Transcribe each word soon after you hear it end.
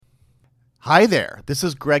Hi there, this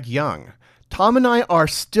is Greg Young. Tom and I are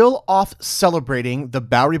still off celebrating the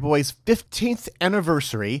Bowery Boys' 15th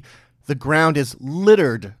anniversary. The ground is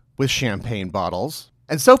littered with champagne bottles.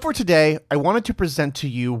 And so for today, I wanted to present to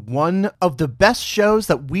you one of the best shows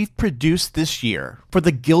that we've produced this year for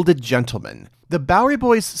the Gilded Gentleman, the Bowery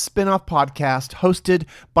Boys spin-off podcast hosted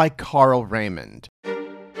by Carl Raymond.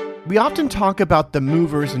 We often talk about the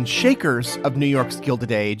movers and shakers of New York's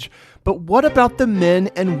Gilded Age, but what about the men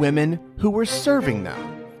and women who were serving them?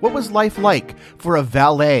 What was life like for a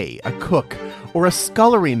valet, a cook, or a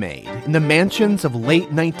scullery maid in the mansions of late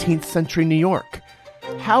 19th century New York?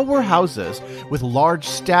 How were houses with large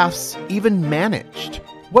staffs even managed?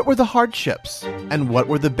 What were the hardships, and what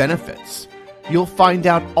were the benefits? You'll find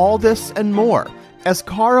out all this and more as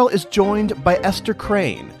Carl is joined by Esther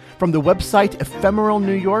Crane, from the website Ephemeral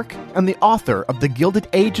New York and the author of The Gilded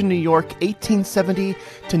Age in New York, 1870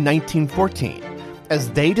 to 1914,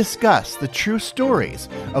 as they discuss the true stories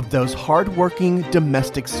of those hard-working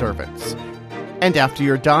domestic servants. And after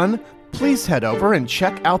you're done, please head over and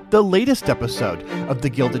check out the latest episode of The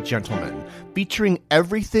Gilded Gentleman, featuring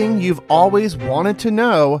everything you've always wanted to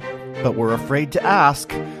know, but were afraid to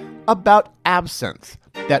ask, about absinthe,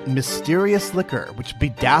 that mysterious liquor which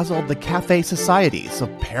bedazzled the cafe societies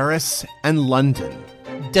of Paris and London.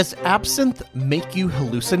 Does absinthe make you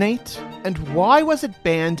hallucinate? And why was it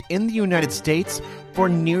banned in the United States for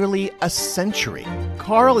nearly a century?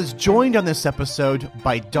 Carl is joined on this episode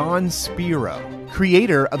by Don Spiro,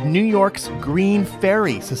 creator of New York's Green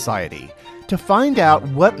Fairy Society, to find out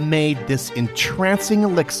what made this entrancing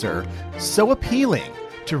elixir so appealing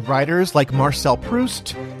to writers like Marcel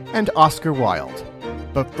Proust and Oscar Wilde.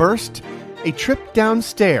 But first, a trip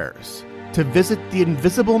downstairs to visit the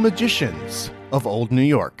invisible magicians of old New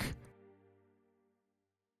York.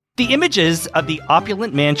 The images of the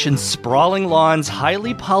opulent mansion's sprawling lawns,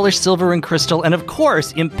 highly polished silver and crystal, and of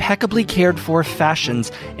course, impeccably cared for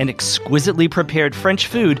fashions and exquisitely prepared French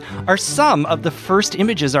food are some of the first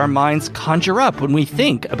images our minds conjure up when we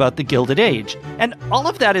think about the Gilded Age. And all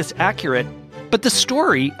of that is accurate, but the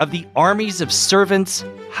story of the armies of servants,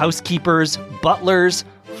 housekeepers, butlers,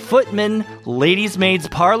 footmen, ladies' maids,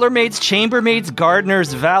 parlor maids, chambermaids,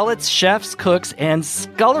 gardeners, valets, chefs, cooks, and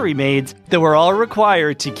scullery maids that were all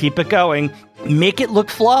required to keep it going, make it look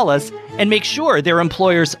flawless, and make sure their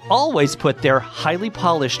employers always put their highly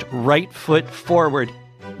polished right foot forward.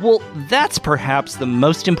 Well, that's perhaps the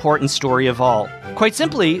most important story of all. Quite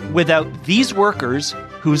simply, without these workers,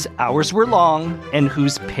 whose hours were long and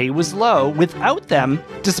whose pay was low, without them,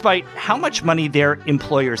 despite how much money their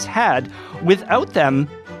employers had, without them,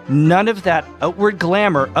 none of that outward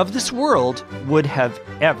glamour of this world would have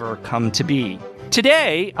ever come to be.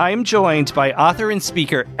 Today, I am joined by author and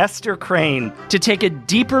speaker Esther Crane to take a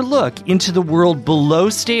deeper look into the world below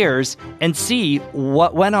stairs and see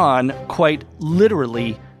what went on, quite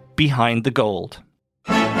literally, behind the gold.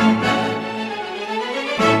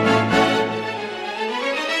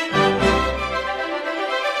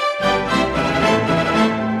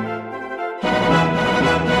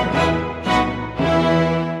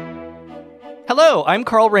 Hello, I'm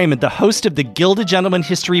Carl Raymond, the host of the Gilded Gentleman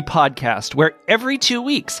History Podcast, where every 2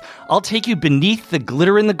 weeks I'll take you beneath the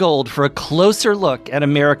glitter and the gold for a closer look at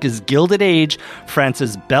America's Gilded Age,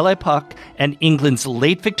 France's Belle Epoque, and England's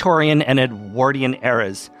late Victorian and Edwardian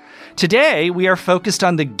eras. Today, we are focused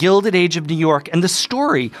on the Gilded Age of New York and the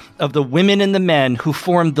story of the women and the men who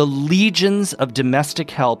formed the legions of domestic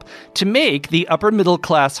help to make the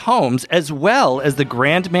upper-middle-class homes, as well as the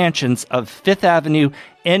grand mansions of Fifth Avenue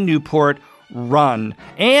and Newport, run,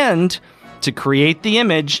 and to create the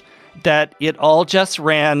image that it all just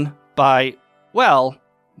ran by, well,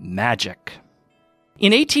 magic.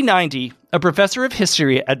 In 1890, a professor of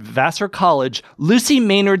history at Vassar College, Lucy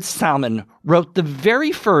Maynard Salmon, wrote the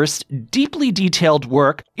very first deeply detailed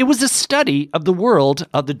work. It was a study of the world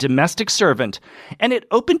of the domestic servant, and it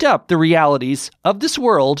opened up the realities of this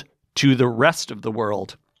world to the rest of the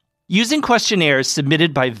world. Using questionnaires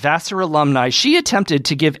submitted by Vassar alumni, she attempted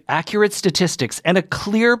to give accurate statistics and a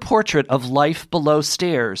clear portrait of life below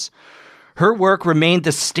stairs. Her work remained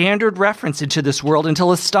the standard reference into this world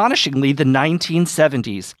until, astonishingly, the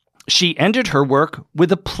 1970s. She ended her work with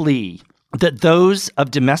a plea that those of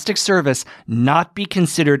domestic service not be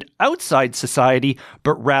considered outside society,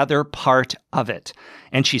 but rather part of it.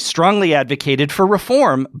 And she strongly advocated for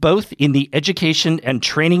reform, both in the education and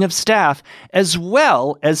training of staff, as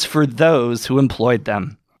well as for those who employed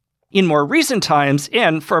them. In more recent times,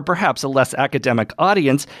 and for perhaps a less academic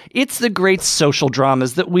audience, it's the great social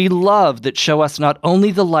dramas that we love that show us not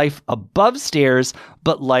only the life above stairs,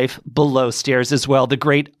 but life below stairs as well. The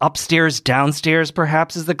great upstairs, downstairs,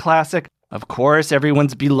 perhaps, is the classic. Of course,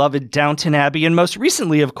 everyone's beloved Downton Abbey, and most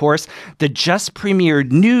recently, of course, the just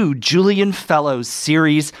premiered new Julian Fellowes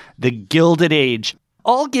series, The Gilded Age.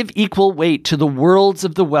 All give equal weight to the worlds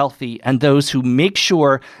of the wealthy and those who make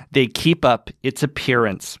sure they keep up its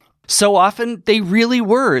appearance. So often, they really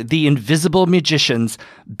were the invisible magicians,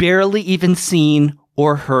 barely even seen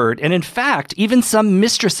or heard. And in fact, even some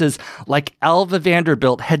mistresses like Alva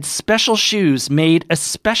Vanderbilt had special shoes made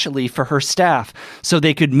especially for her staff so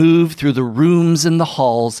they could move through the rooms and the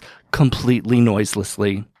halls completely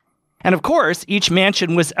noiselessly. And of course, each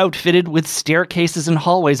mansion was outfitted with staircases and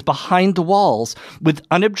hallways behind the walls, with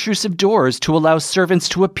unobtrusive doors to allow servants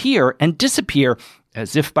to appear and disappear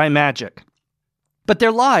as if by magic. But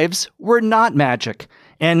their lives were not magic.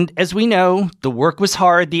 And as we know, the work was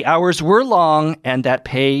hard, the hours were long, and that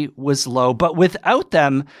pay was low. But without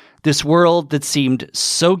them, this world that seemed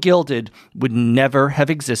so gilded would never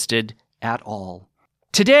have existed at all.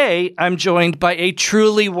 Today, I'm joined by a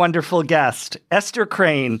truly wonderful guest, Esther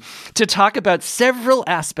Crane, to talk about several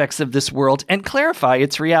aspects of this world and clarify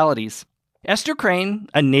its realities. Esther Crane,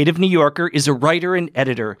 a native New Yorker, is a writer and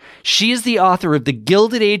editor. She is the author of The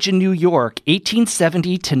Gilded Age in New York,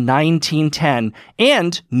 1870 to 1910,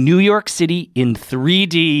 and New York City in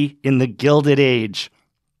 3D in the Gilded Age.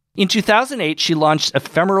 In 2008, she launched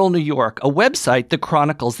Ephemeral New York, a website that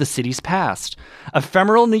chronicles the city's past.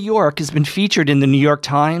 Ephemeral New York has been featured in the New York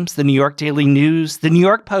Times, the New York Daily News, the New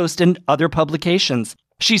York Post, and other publications.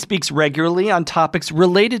 She speaks regularly on topics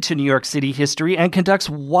related to New York City history and conducts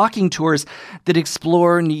walking tours that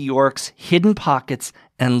explore New York's hidden pockets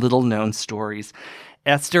and little-known stories.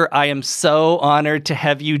 Esther, I am so honored to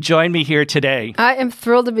have you join me here today. I am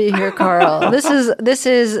thrilled to be here, Carl. This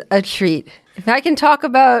is a treat. If I can talk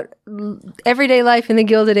about everyday life in the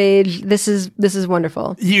Gilded Age, this is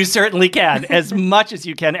wonderful. You certainly can, as much as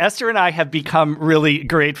you can. Esther and I have become really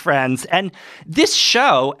great friends. And this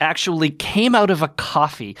show actually came out of a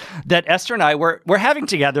coffee that Esther and I were having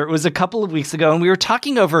together. It was a couple of weeks ago, and we were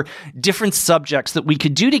talking over different subjects that we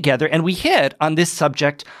could do together. And we hit on this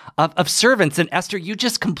subject of servants. And Esther, you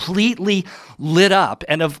just completely lit up.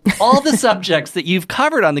 And of all the subjects that you've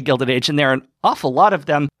covered on the Gilded Age, and there are an awful lot of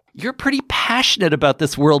them, you're pretty passionate about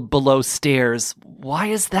this world below stairs. Why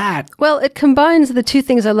is that? Well, it combines the two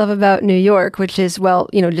things I love about New York, which is,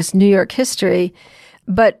 just New York history.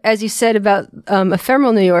 But as you said about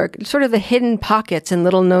ephemeral New York, sort of the hidden pockets and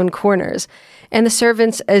little known corners. And the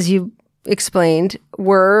servants, as you explained,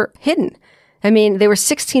 were hidden. I mean, they were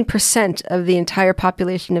 16% of the entire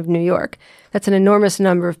population of New York. That's an enormous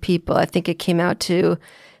number of people. I think it came out to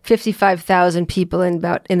 55,000 people in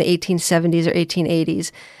the 1870s or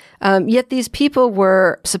 1880s. Yet these people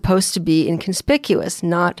were supposed to be inconspicuous,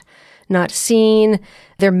 not seen.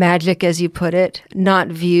 They're magic, as you put it, not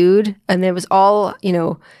viewed. And there was all,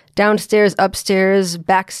 downstairs, upstairs,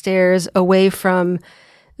 backstairs, away from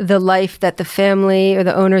the life that the family or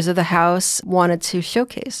the owners of the house wanted to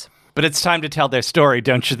showcase. But it's time to tell their story,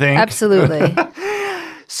 don't you think? Absolutely.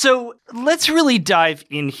 So let's really dive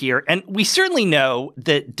in here. And we certainly know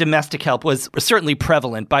that domestic help was certainly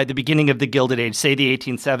prevalent by the beginning of the Gilded Age, say the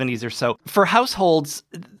 1870s or so, for households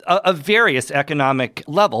of various economic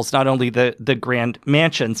levels, not only the grand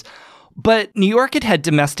mansions. But New York had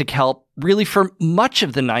domestic help really for much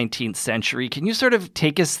of the 19th century. Can you sort of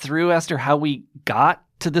take us through, Esther, how we got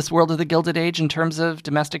to this world of the Gilded Age in terms of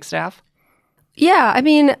domestic staff? Yeah, I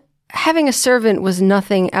mean, having a servant was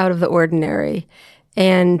nothing out of the ordinary.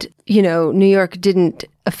 And, New York didn't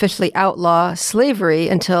officially outlaw slavery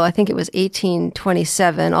until I think it was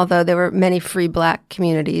 1827, although there were many free black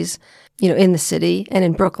communities, in the city and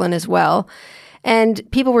in Brooklyn as well. And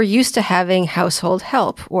people were used to having household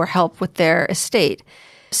help or help with their estate.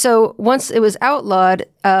 So once it was outlawed,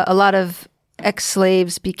 a lot of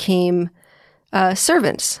ex-slaves became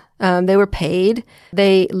servants. They were paid.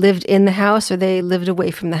 They lived in the house or they lived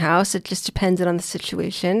away from the house. It just depended on the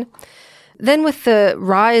situation. Then with the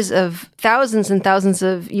rise of thousands and thousands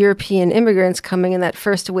of European immigrants coming in that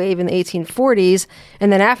first wave in the 1840s,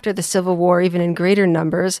 and then after the Civil War, even in greater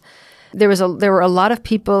numbers, there were a lot of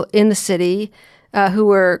people in the city who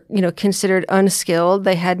were, considered unskilled.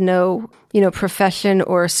 They had no, profession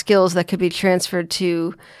or skills that could be transferred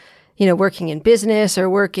to, working in business or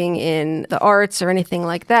working in the arts or anything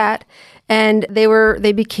like that. And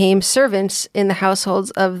they became servants in the households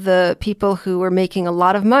of the people who were making a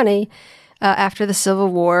lot of money after the Civil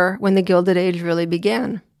War, when the Gilded Age really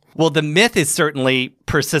began. Well, the myth is certainly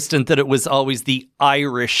persistent that it was always the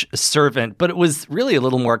Irish servant, but it was really a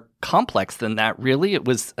little more complex than that, really. It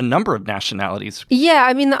was a number of nationalities. Yeah,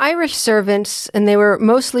 I mean, the Irish servants, and they were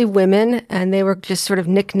mostly women, and they were just sort of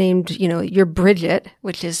nicknamed, your Bridget,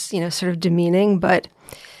 which is, sort of demeaning, but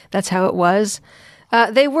that's how it was.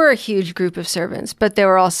 They were a huge group of servants, but there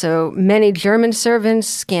were also many German servants,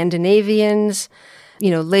 Scandinavians.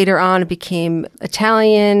 Later on it became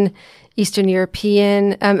Italian, Eastern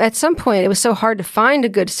European. At some point, it was so hard to find a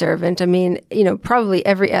good servant. I mean, probably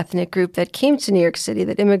every ethnic group that came to New York City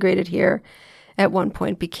that immigrated here at one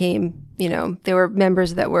point became, there were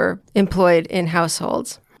members that were employed in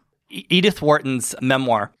households. Edith Wharton's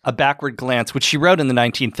memoir, A Backward Glance, which she wrote in the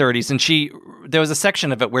 1930s, and there was a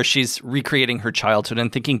section of it where she's recreating her childhood and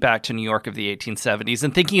thinking back to New York of the 1870s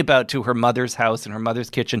and thinking about to her mother's house and her mother's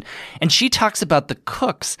kitchen. And she talks about the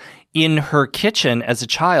cooks in her kitchen as a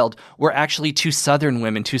child were actually two Southern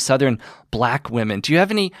women, two Southern Black women. Do you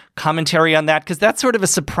have any commentary on that? Because that's sort of a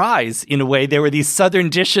surprise in a way. There were these Southern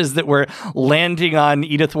dishes that were landing on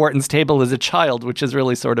Edith Wharton's table as a child, which is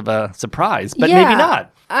really sort of a surprise, but maybe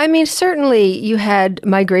not. I mean, certainly you had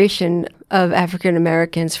migration of African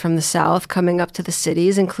Americans from the South coming up to the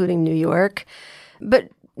cities, including New York. But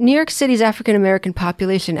New York City's African American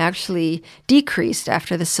population actually decreased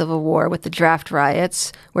after the Civil War with the draft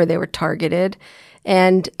riots, where they were targeted.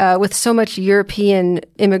 And with so much European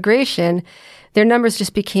immigration, their numbers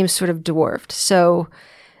just became sort of dwarfed. So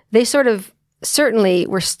they sort of certainly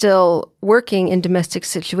were still working in domestic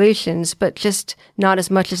situations, but just not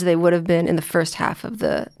as much as they would have been in the first half of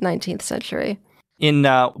the 19th century. In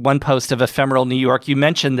one post of Ephemeral New York, you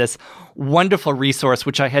mentioned this wonderful resource,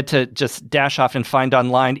 which I had to just dash off and find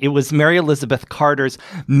online. It was Mary Elizabeth Carter's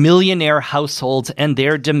Millionaire Households and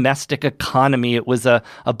Their Domestic Economy. It was a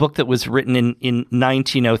book that was written in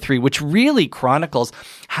 1903, which really chronicles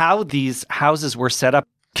how these houses were set up.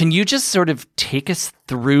 Can you just sort of take us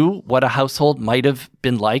through what a household might have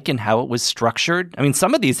been like and how it was structured? I mean,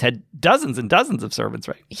 some of these had dozens and dozens of servants,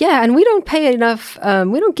 right? Yeah, and we don't pay enough,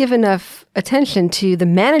 we don't give enough attention to the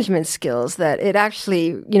management skills that it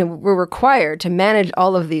actually, were required to manage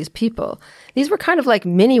all of these people. These were kind of like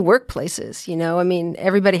mini workplaces, I mean,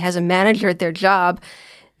 everybody has a manager at their job.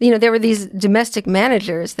 There were these domestic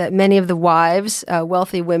managers that many of the wives,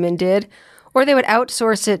 wealthy women did, or they would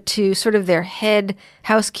outsource it to sort of their head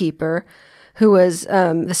housekeeper, who was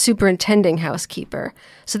the superintending housekeeper.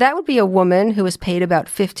 So that would be a woman who was paid about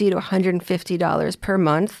 $50 to $150 per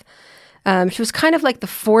month. She was kind of like the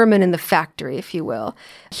foreman in the factory, if you will.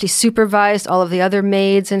 She supervised all of the other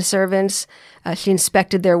maids and servants. She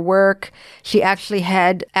inspected their work. She actually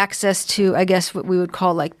had access to, I guess, what we would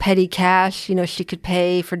call like petty cash. She could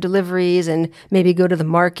pay for deliveries and maybe go to the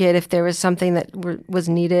market if there was something that was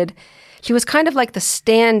needed. She was kind of like the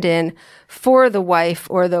stand-in for the wife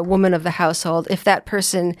or the woman of the household if that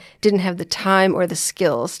person didn't have the time or the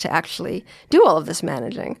skills to actually do all of this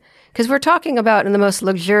managing. Because we're talking about, in the most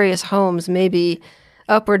luxurious homes, maybe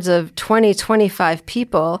upwards of 20, 25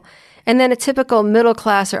 people. And then a typical middle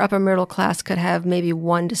class or upper middle class could have maybe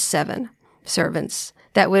 1 to 7 servants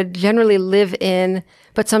that would generally live in,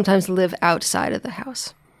 but sometimes live outside of the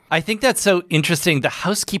house. I think that's so interesting. The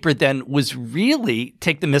housekeeper then was really,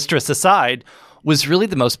 take the mistress aside, was really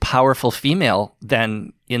the most powerful female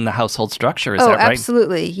then in the household structure. Is that right? Oh,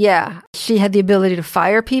 absolutely. Yeah. She had the ability to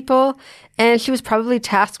fire people, and she was probably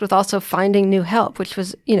tasked with also finding new help, which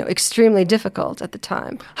was, extremely difficult at the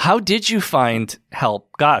time. How did you find help?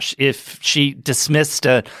 Gosh, if she dismissed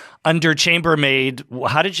an under chambermaid,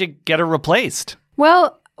 how did you get her replaced?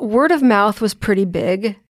 Well, word of mouth was pretty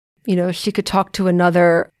big. She could talk to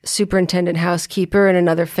another superintendent housekeeper in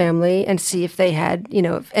another family and see if they had,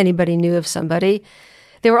 if anybody knew of somebody.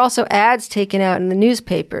 There were also ads taken out in the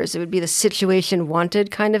newspapers. It would be the situation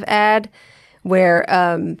wanted kind of ad where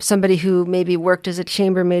somebody who maybe worked as a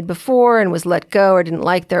chambermaid before and was let go or didn't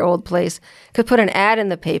like their old place could put an ad in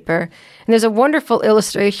the paper. And there's a wonderful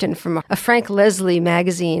illustration from a Frank Leslie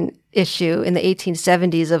magazine issue in the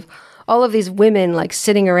 1870s of all of these women like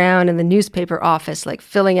sitting around in the newspaper office, like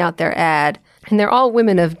filling out their ad. And they're all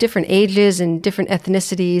women of different ages and different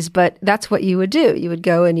ethnicities, but that's what you would do. You would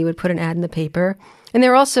go and you would put an ad in the paper. And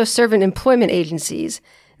there are also servant employment agencies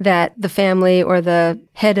that the family or the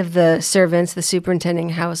head of the servants, the superintending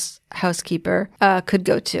housekeeper, could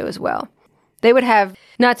go to as well. They would have,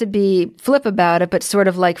 not to be flip about it, but sort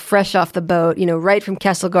of like fresh off the boat, right from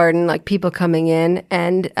Castle Garden, like people coming in,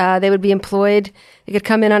 and they would be employed. They could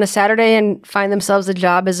come in on a Saturday and find themselves a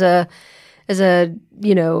job as a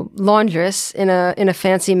laundress in a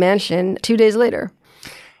fancy mansion 2 days later.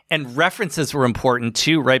 And references were important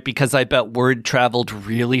too, right? Because I bet word traveled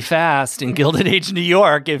really fast in Gilded Age New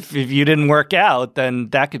York. If you didn't work out, then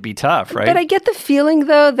that could be tough, right? But I get the feeling,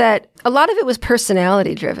 though, that a lot of it was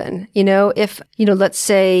personality driven. If, let's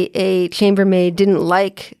say a chambermaid didn't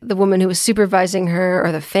like the woman who was supervising her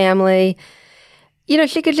or the family,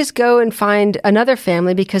 she could just go and find another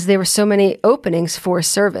family because there were so many openings for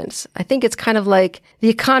servants. I think it's kind of like the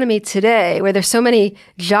economy today where there's so many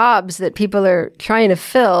jobs that people are trying to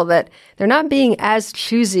fill that they're not being as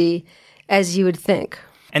choosy as you would think.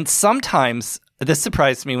 And sometimes, this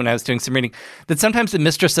surprised me when I was doing some reading, that sometimes the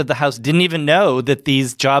mistress of the house didn't even know that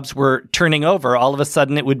these jobs were turning over. All of a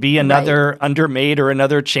sudden, it would be another undermaid or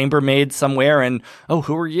another chambermaid somewhere, and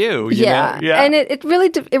who are you? You know? Yeah. And it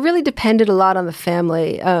really depended a lot on the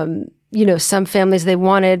family. Some families they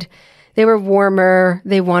were warmer.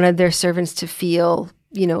 They wanted their servants to feel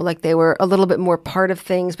like they were a little bit more part of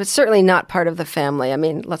things, but certainly not part of the family. I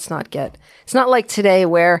mean, it's not like today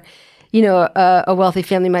where a wealthy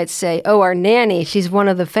family might say, oh, our nanny, she's one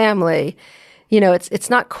of the family. It's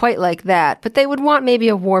not quite like that. But they would want maybe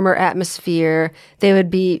a warmer atmosphere. They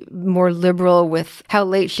would be more liberal with how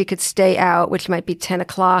late she could stay out, which might be 10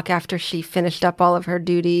 o'clock after she finished up all of her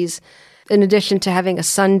duties. In addition to having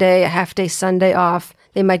a half-day Sunday off,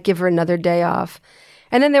 they might give her another day off.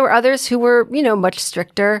 And then there were others who were, much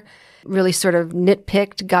stricter, really sort of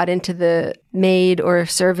nitpicked, got into the maid or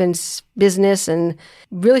servant's business and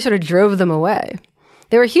really sort of drove them away.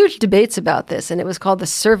 There were huge debates about this, and it was called the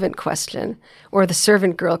servant question or the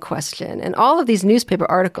servant girl question. And all of these newspaper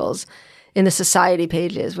articles in the society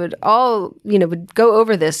pages would go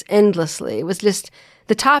over this endlessly. It was just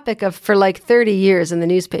the topic for like 30 years in the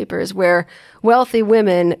newspapers where wealthy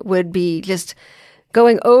women would be just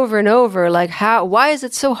going over and over like, why is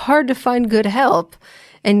it so hard to find good help?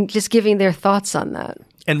 And just giving their thoughts on that.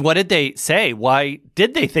 And what did they say? Why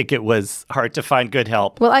did they think it was hard to find good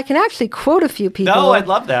help? Well, I can actually quote a few people. No, I'd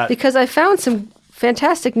love that. Because I found some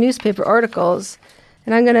fantastic newspaper articles,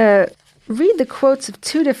 and I'm going to read the quotes of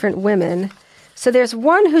two different women. So there's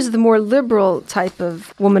one who's the more liberal type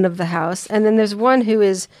of woman of the house, and then there's one who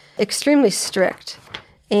is extremely strict.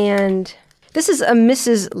 And this is a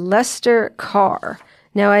Mrs. Lester Carr.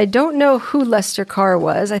 Now, I don't know who Lester Carr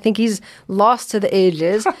was. I think he's lost to the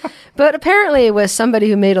ages. But apparently it was somebody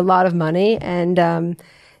who made a lot of money. And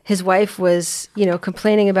his wife was,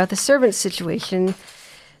 complaining about the servant situation.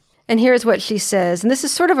 And here's what she says. And this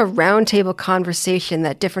is sort of a roundtable conversation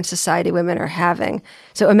that different society women are having.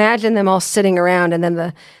 So imagine them all sitting around and then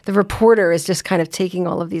the reporter is just kind of taking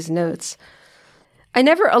all of these notes. I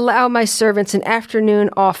never allow my servants an afternoon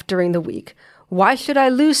off during the week. Why should I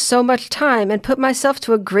lose so much time and put myself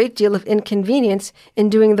to a great deal of inconvenience in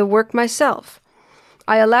doing the work myself?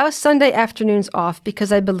 I allow Sunday afternoons off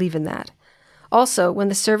because I believe in that. Also, when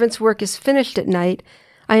the servants' work is finished at night,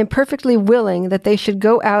 I am perfectly willing that they should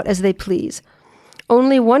go out as they please.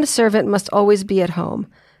 Only one servant must always be at home.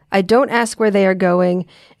 I don't ask where they are going,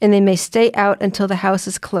 and they may stay out until the house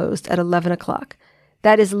is closed at 11 o'clock.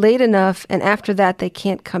 That is late enough, and after that they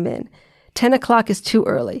can't come in. 10 o'clock is too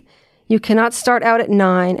early. You cannot start out at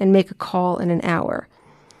 9 and make a call in an hour.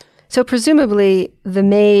 So presumably the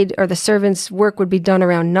maid or the servant's work would be done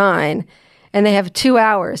around 9, and they have 2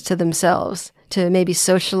 hours to themselves to maybe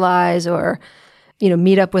socialize or,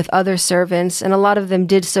 meet up with other servants. And a lot of them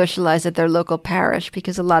did socialize at their local parish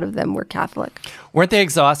because a lot of them were Catholic. Weren't they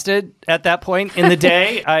exhausted at that point in the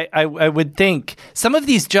day? I would think. Some of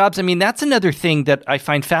these jobs, that's another thing that I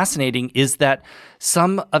find fascinating is that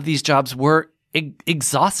some of these jobs were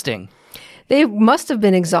exhausting. They must have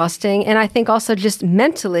been exhausting. And I think also just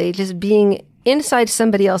mentally, just being inside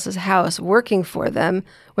somebody else's house, working for them,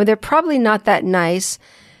 where they're probably not that nice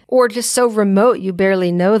or just so remote you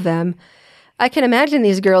barely know them. I can imagine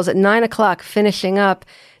these girls at 9 o'clock finishing up,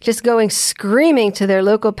 just going screaming to their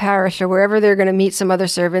local parish or wherever they're going to meet some other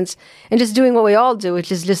servants and just doing what we all do,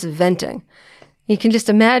 which is just venting. You can just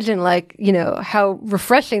imagine how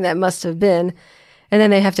refreshing that must have been. And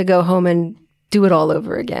then they have to go home and do it all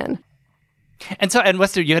over again. And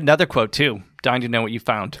Wester, you had another quote too. Dying to know what you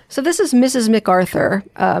found. So this is Mrs. MacArthur.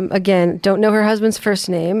 Again, don't know her husband's first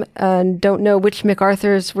name and don't know which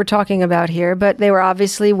MacArthurs we're talking about here, but they were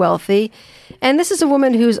obviously wealthy. And this is a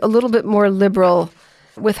woman who's a little bit more liberal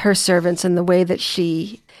with her servants in the way that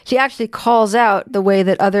she actually calls out the way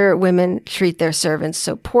that other women treat their servants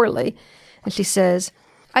so poorly. And she says,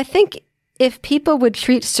 I think if people would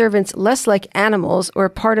treat servants less like animals or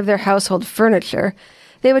part of their household furniture,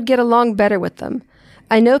 they would get along better with them.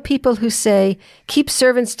 I know people who say, keep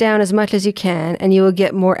servants down as much as you can and you will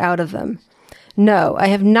get more out of them. No, I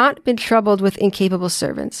have not been troubled with incapable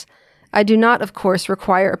servants. I do not, of course,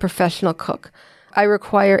 require a professional cook. I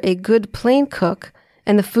require a good plain cook,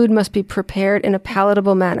 and the food must be prepared in a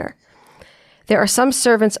palatable manner. There are some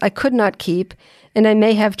servants I could not keep, and I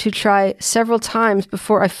may have to try several times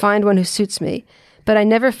before I find one who suits me, but I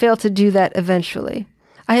never fail to do that eventually.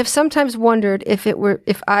 I have sometimes wondered if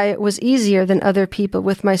I was easier than other people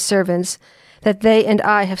with my servants, that they and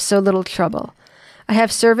I have so little trouble. I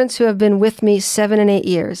have servants who have been with me 7 and 8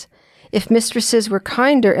 years. If mistresses were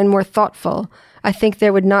kinder and more thoughtful, I think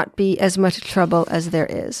there would not be as much trouble as there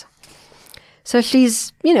is. So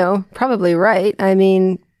she's, probably right. I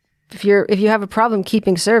mean, if you have a problem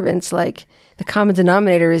keeping servants, like the common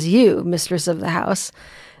denominator is you, mistress of the house,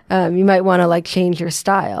 you might want to change your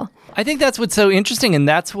style. I think that's what's so interesting, and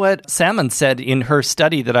that's what Salmon said in her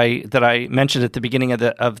study that I mentioned at the beginning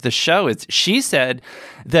of the show. Is she said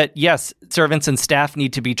that yes, servants and staff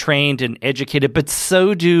need to be trained and educated, but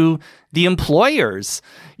so do the employers.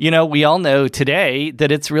 We all know today that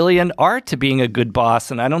it's really an art to being a good boss,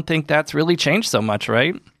 and I don't think that's really changed so much,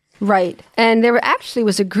 right? Right, and there actually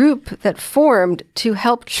was a group that formed to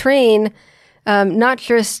help train not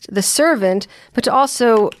just the servant, but to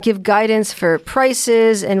also give guidance for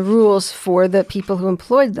prices and rules for the people who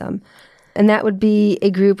employed them. And that would be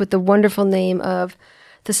a group with the wonderful name of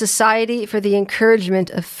the Society for the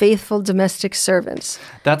Encouragement of Faithful Domestic Servants.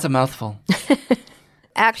 That's a mouthful.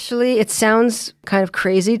 Actually, it sounds kind of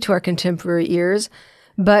crazy to our contemporary ears,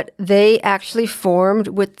 but they actually formed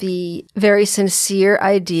with the very sincere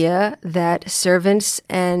idea that servants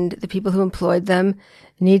and the people who employed them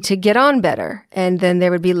need to get on better, and then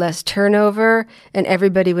there would be less turnover and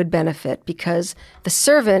everybody would benefit, because the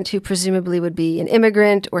servant, who presumably would be an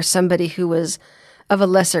immigrant or somebody who was of a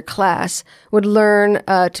lesser class, would learn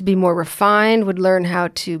to be more refined, would learn how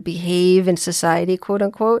to behave in society, quote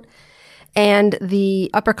unquote, and the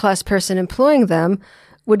upper class person employing them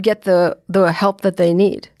would get the help that they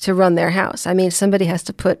need to run their house. I mean, somebody has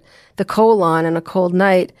to put the coal on a cold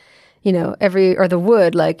night, the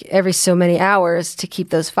wood, every so many hours to keep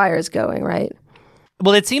those fires going, right?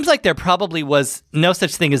 Well, it seems like there probably was no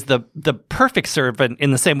such thing as the perfect servant, in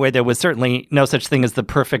the same way there was certainly no such thing as the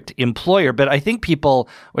perfect employer. But I think people,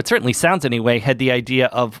 or it certainly sounds anyway, had the idea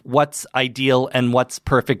of what's ideal and what's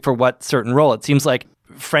perfect for what certain role. It seems like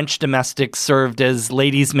French domestics served as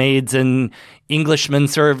ladies' maids and Englishmen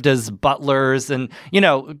served as butlers and,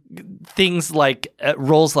 things like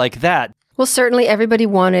roles like that. Well, certainly everybody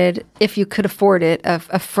wanted, if you could afford it,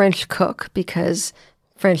 a French cook, because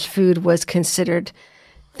French food was considered,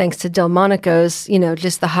 thanks to Delmonico's,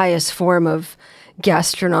 just the highest form of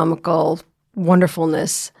gastronomical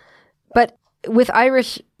wonderfulness. But with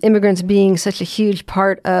Irish immigrants being such a huge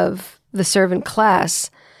part of the servant class,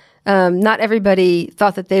 not everybody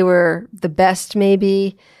thought that they were the best,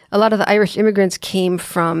 maybe. A lot of the Irish immigrants came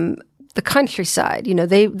from the countryside.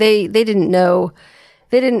 They didn't know...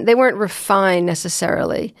 They weren't refined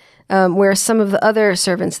necessarily, whereas some of the other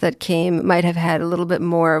servants that came might have had a little bit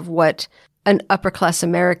more of what an upper-class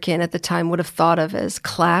American at the time would have thought of as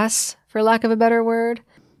class, for lack of a better word.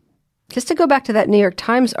 Just to go back to that New York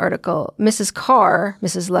Times article,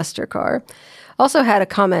 Mrs. Lester Carr, also had a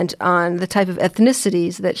comment on the type of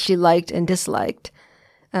ethnicities that she liked and disliked.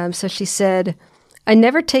 So she said, "I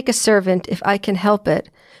never take a servant, if I can help it,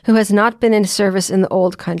 who has not been in service in the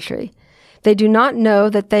old country. They do not know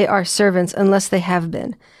that they are servants unless they have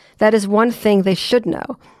been. That is one thing they should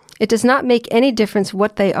know. It does not make any difference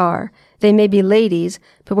what they are. They may be ladies,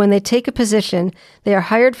 but when they take a position, they are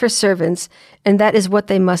hired for servants, and that is what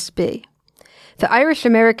they must be. The Irish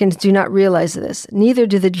Americans do not realize this, neither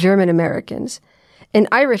do the German Americans. An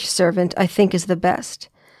Irish servant, I think, is the best."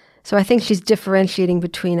 So I think she's differentiating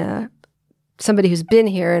between somebody who's been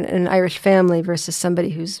here and an Irish family versus somebody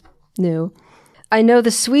who's new. "I know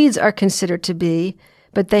the Swedes are considered to be,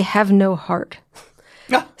 but they have no heart."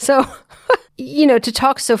 So, to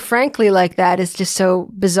talk so frankly like that is just so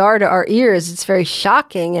bizarre to our ears. It's very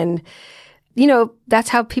shocking. And, that's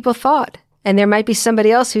how people thought. And there might be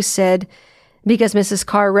somebody else who said, because Mrs.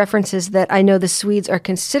 Carr references that I know the Swedes are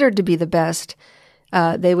considered to be the best,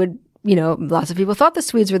 they would, lots of people thought the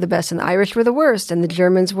Swedes were the best and the Irish were the worst and the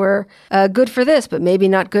Germans were good for this, but maybe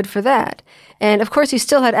not good for that. And of course, you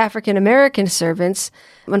still had African-American servants.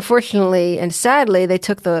 Unfortunately and sadly, they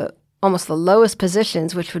took almost the lowest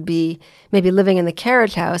positions, which would be maybe living in the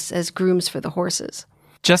carriage house as grooms for the horses.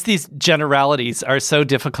 Just these generalities are so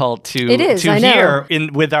difficult to hear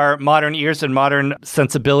with our modern ears and modern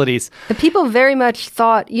sensibilities. The people very much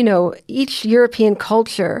thought, each European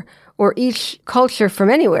culture or each culture from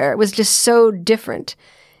anywhere was just so different.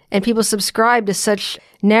 And people subscribed to such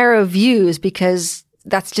narrow views because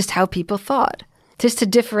that's just how people thought. just to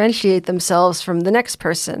differentiate themselves from the next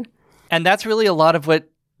person. And that's really a lot of what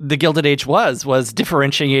the Gilded Age was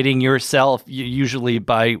differentiating yourself, usually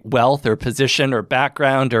by wealth or position or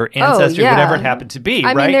background or ancestry, whatever it happened to be,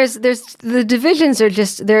 right? I mean, there's the divisions are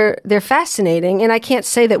just, they're fascinating. And I can't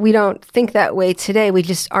say that we don't think that way today. We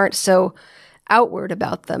just aren't so outward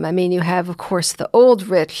about them. I mean, you have, of course, the old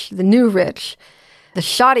rich, the new rich, the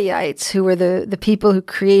shottyites, who were the people who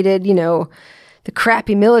created, the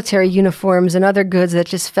crappy military uniforms and other goods that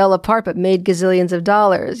just fell apart but made gazillions of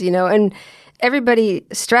dollars, and everybody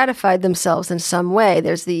stratified themselves in some way.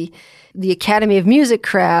 There's the Academy of Music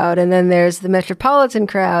crowd, and then there's the Metropolitan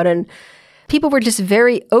crowd, and people were just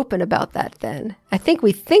very open about that then. I think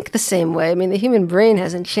we think the same way. I mean, the human brain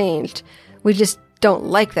hasn't changed. We just don't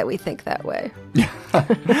like that we think that way.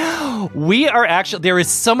 We are actually, there is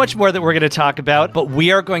so much more that we're going to talk about, but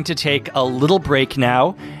we are going to take a little break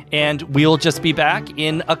now, and we'll just be back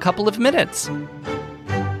in a couple of minutes.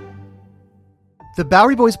 The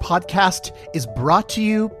Bowery Boys podcast is brought to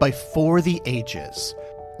you by For the Ages.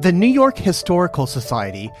 The New York Historical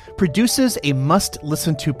Society produces a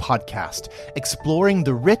must-listen-to podcast exploring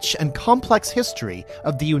the rich and complex history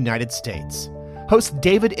of the United States. Host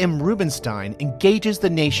David M. Rubenstein engages the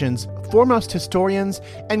nation's foremost historians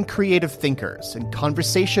and creative thinkers in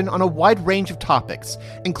conversation on a wide range of topics,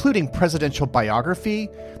 including presidential biography,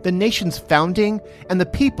 the nation's founding, and the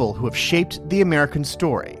people who have shaped the American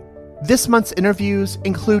story. This month's interviews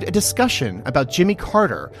include a discussion about Jimmy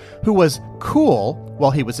Carter, who was cool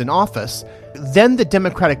while he was in office, then the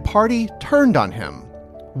Democratic Party turned on him.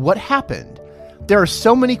 What happened? There are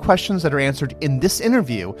so many questions that are answered in this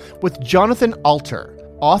interview with Jonathan Alter,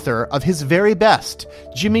 author of his very best,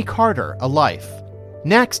 Jimmy Carter, A Life.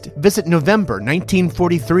 Next, visit November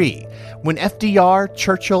 1943, when FDR,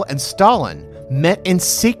 Churchill, and Stalin met in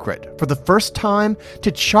secret for the first time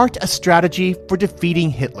to chart a strategy for defeating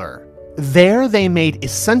Hitler. There, they made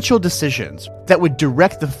essential decisions that would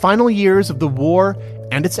direct the final years of the war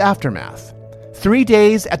and its aftermath. 3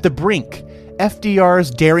 days at the brink,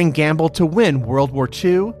 FDR's daring gamble to win World War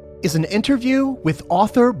II is an interview with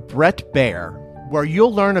author Brett Baer, where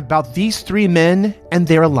you'll learn about these three men and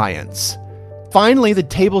their alliance. Finally, the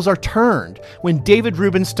tables are turned when David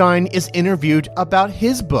Rubenstein is interviewed about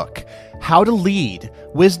his book, How to Lead: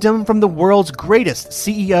 Wisdom from the World's Greatest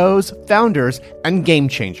CEOs, Founders, and Game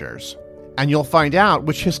Changers. And you'll find out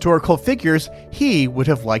which historical figures he would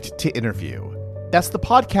have liked to interview. That's the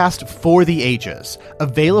podcast For the Ages,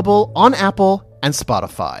 available on Apple and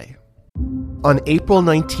Spotify. On April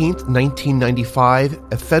 19th, 1995,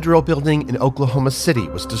 a federal building in Oklahoma City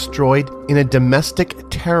was destroyed in a domestic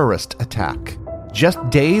terrorist attack. Just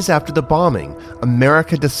days after the bombing,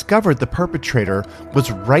 America discovered the perpetrator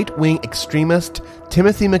was right-wing extremist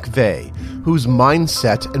Timothy McVeigh, whose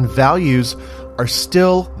mindset and values are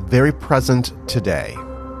still very present today.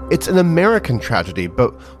 It's an American tragedy,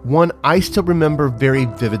 but one I still remember very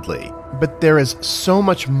vividly. But there is so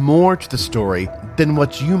much more to the story than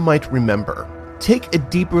what you might remember. Take a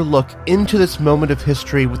deeper look into this moment of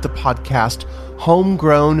history with the podcast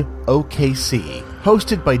Homegrown OKC,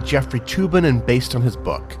 hosted by Jeffrey Toobin and based on his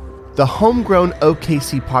book. The Homegrown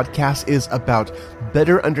OKC podcast is about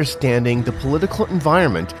better understanding the political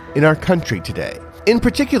environment in our country today. In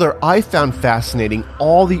particular, I found fascinating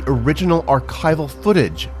all the original archival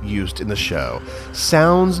footage used in the show,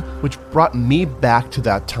 sounds which brought me back to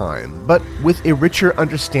that time, but with a richer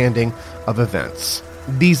understanding of events.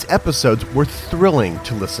 These episodes were thrilling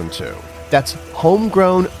to listen to. That's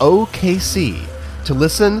Homegrown OKC. To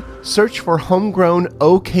listen, search for Homegrown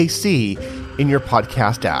OKC in your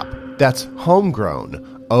podcast app. That's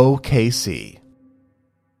Homegrown OKC.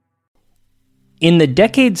 In the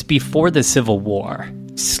decades before the Civil War,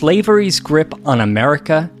 slavery's grip on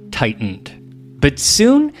America tightened. But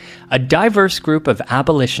soon, a diverse group of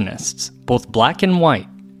abolitionists, both black and white,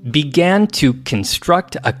 began to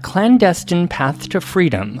construct a clandestine path to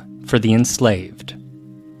freedom for the enslaved.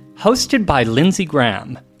 Hosted by Lindsey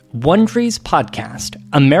Graham, Wondery's podcast,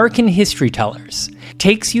 American History Tellers,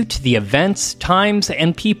 takes you to the events, times,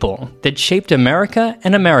 and people that shaped America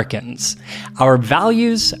and Americans, our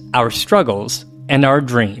values, our struggles, and our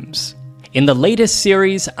dreams. In the latest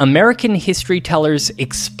series, American History Tellers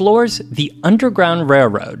explores the Underground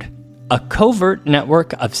Railroad, a covert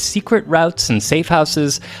network of secret routes and safe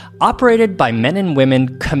houses operated by men and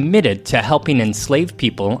women committed to helping enslaved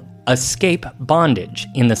people escape bondage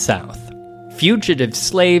in the South. Fugitive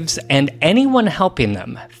slaves and anyone helping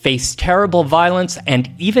them face terrible violence and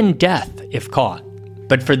even death if caught.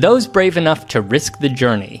 But for those brave enough to risk the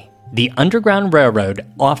journey, the Underground Railroad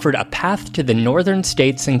offered a path to the northern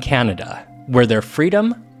states and Canada, where their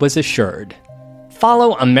freedom was assured.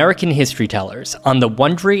 Follow American History Tellers on the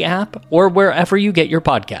Wondery app or wherever you get your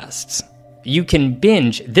podcasts. You can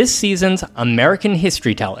binge this season's American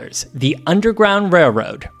History Tellers, The Underground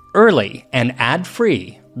Railroad, early and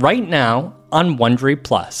ad-free right now on Wondery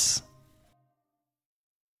Plus.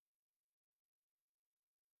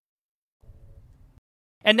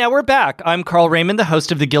 And now we're back. I'm Carl Raymond, the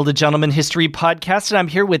host of the Gilded Gentleman History Podcast, and I'm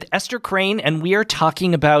here with Esther Crane, and we are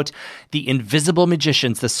talking about the invisible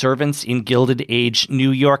magicians, the servants in Gilded Age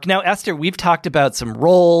New York. Now, Esther, we've talked about some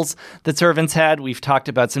roles that servants had. We've talked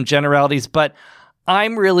about some generalities, but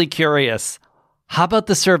I'm really curious. How about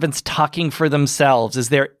the servants talking for themselves? Is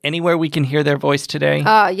there anywhere we can hear their voice today?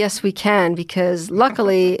 Yes, we can, because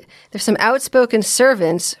luckily there's some outspoken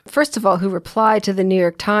servants, first of all, who replied to the New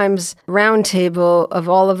York Times roundtable of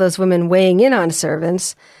all of those women weighing in on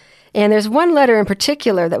servants. And there's one letter in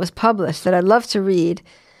particular that was published that I'd love to read.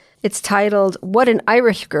 It's titled, "What an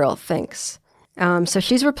Irish Girl Thinks." So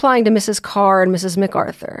she's replying to Mrs. Carr and Mrs.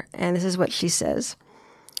 MacArthur, and this is what she says.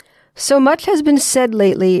 "So much has been said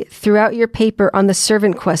lately throughout your paper on the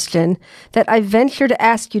servant question that I venture to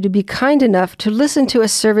ask you to be kind enough to listen to a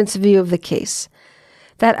servant's view of the case.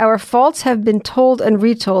 That our faults have been told and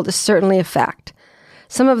retold is certainly a fact.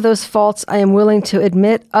 Some of those faults I am willing to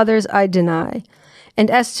admit, others I deny. And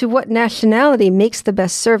as to what nationality makes the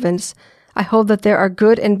best servants, I hold that there are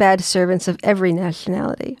good and bad servants of every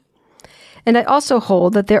nationality. And I also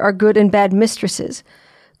hold that there are good and bad mistresses,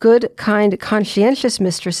 good, kind, conscientious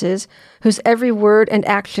mistresses whose every word and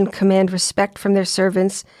action command respect from their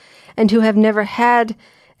servants, and who have never had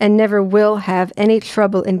and never will have any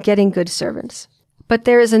trouble in getting good servants. But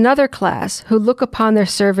there is another class who look upon their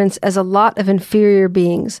servants as a lot of inferior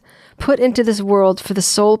beings, put into this world for the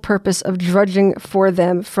sole purpose of drudging for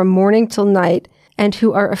them from morning till night, and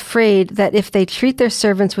who are afraid that if they treat their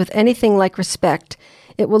servants with anything like respect,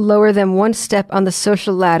 it will lower them one step on the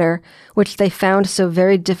social ladder, which they found so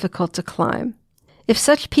very difficult to climb. If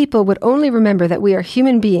such people would only remember that we are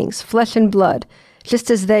human beings, flesh and blood,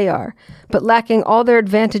 just as they are, but lacking all their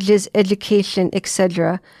advantages, education,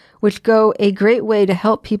 etc., which go a great way to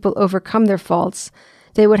help people overcome their faults,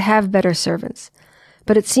 they would have better servants.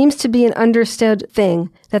 But it seems to be an understood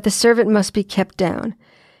thing that the servant must be kept down.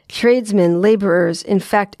 Tradesmen, laborers, in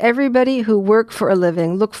fact, everybody who work for a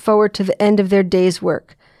living look forward to the end of their day's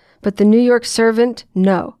work. But the New York servant,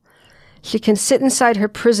 no. She can sit inside her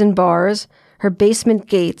prison bars, her basement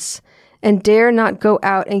gates, and dare not go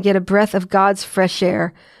out and get a breath of God's fresh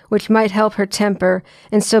air, which might help her temper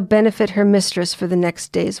and so benefit her mistress for the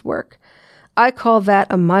next day's work. I call that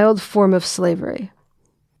a mild form of slavery.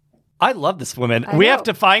 I love this woman. We have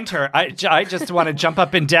to find her. I just want to jump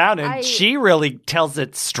up and down, and she really tells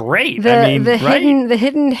it straight. The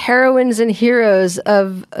hidden heroines and heroes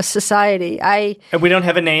of a society. And we don't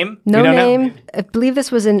have a name? No name. I believe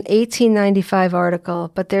this was an 1895 article,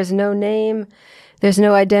 but there's no name. There's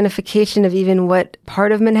no identification of even what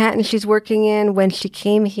part of Manhattan she's working in, when she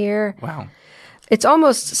came here. Wow. It's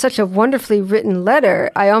almost such a wonderfully written letter.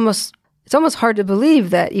 It's almost hard to believe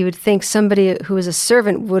that you would think somebody who was a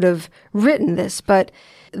servant would have written this, but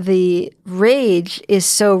the rage is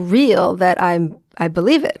so real that I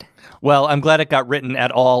believe it. Well, I'm glad it got written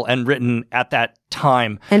at all and written at that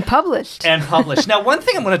time. And published. Now, one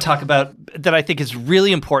thing I want to talk about that I think is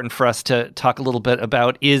really important for us to talk a little bit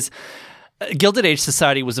about is Gilded Age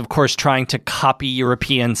society was, of course, trying to copy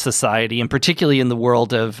European society, and particularly in the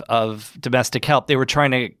world of domestic help. They were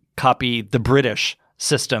trying to copy the British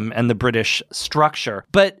system and the British structure.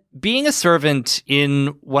 But being a servant in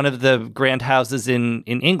one of the grand houses in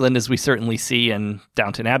England, as we certainly see in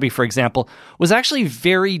Downton Abbey, for example, was actually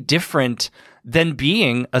very different than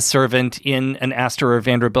being a servant in an Astor or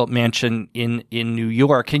Vanderbilt mansion in New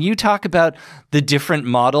York. Can you talk about the different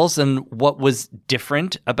models and what was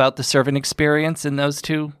different about the servant experience in those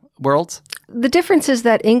two worlds? The difference is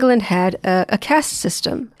that England had a caste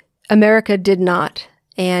system. America did not.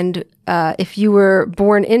 And if you were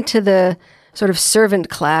born into the sort of servant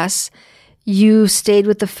class, you stayed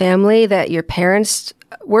with the family that your parents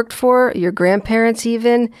worked for, your grandparents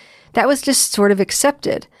even. That was just sort of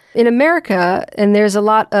accepted. In America, and there's a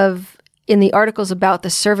lot of, in the articles about the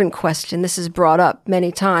servant question, this is brought up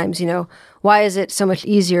many times, why is it so much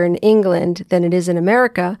easier in England than it is in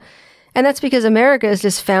America? And that's because America is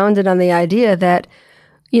just founded on the idea that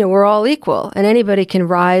we're all equal and anybody can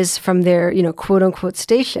rise from their, quote unquote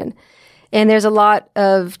station. And there's a lot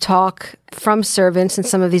of talk from servants in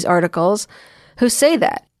some of these articles who say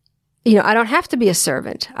that, I don't have to be a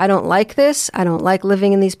servant. I don't like this. I don't like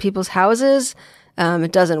living in these people's houses.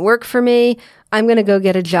 It doesn't work for me. I'm going to go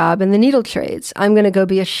get a job in the needle trades. I'm going to go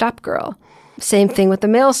be a shop girl. Same thing with the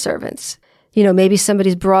male servants. maybe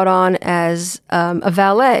somebody's brought on as a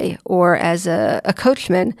valet or as a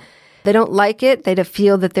coachman. They don't like it. They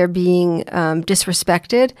feel that they're being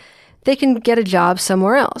disrespected. They can get a job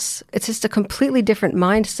somewhere else. It's just a completely different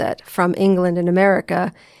mindset from England and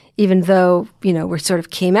America, even though, we sort of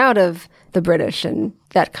came out of the British and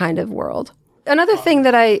that kind of world. Another thing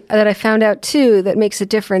that I found out too that makes it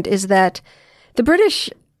different is that the British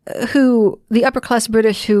the upper class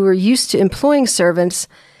British who were used to employing servants,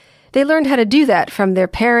 they learned how to do that from their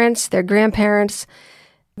parents, their grandparents.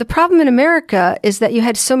 The problem in America is that you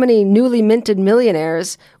had so many newly minted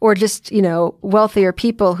millionaires or just, wealthier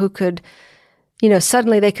people who could,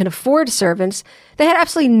 suddenly they can afford servants. They had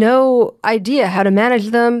absolutely no idea how to manage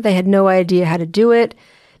them. They had no idea how to do it.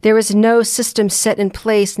 There was no system set in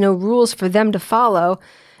place, no rules for them to follow.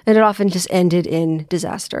 And it often just ended in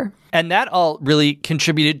disaster. And that all really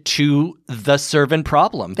contributed to the servant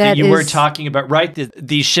problem that you were talking about, right?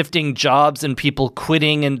 These shifting jobs and people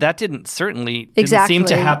quitting. And that didn't seem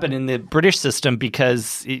to happen in the British system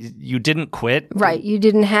because you didn't quit. Right. You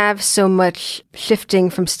didn't have so much shifting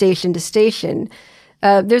from station to station.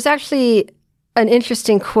 There's actually an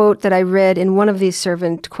interesting quote that I read in one of these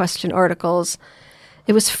servant question articles.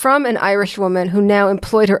 It was from an Irish woman who now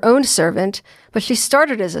employed her own servant, but she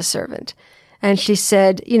started as a servant. And she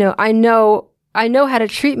said, I know how to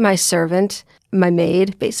treat my servant, my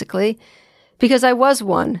maid, basically, because I was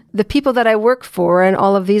one. The people that I work for and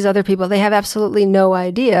all of these other people, they have absolutely no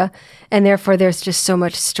idea. And therefore, there's just so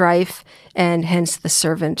much strife and hence the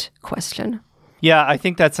servant question. Yeah, I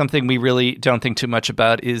think that's something we really don't think too much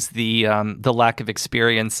about is the lack of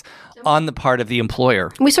experience on the part of the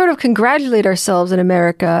employer. We sort of congratulate ourselves in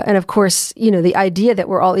America. And of course, the idea that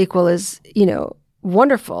we're all equal is,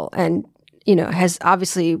 wonderful and, has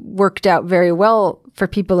obviously worked out very well for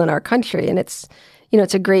people in our country. And it's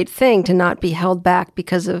a great thing to not be held back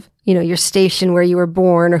because of, your station where you were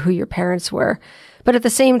born or who your parents were. But at the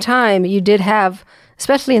same time, you did have,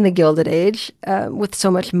 especially in the Gilded Age, with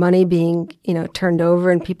so much money being, turned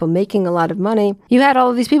over and people making a lot of money, you had all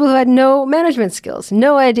of these people who had no management skills,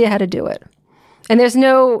 no idea how to do it. And there's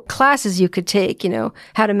no classes you could take,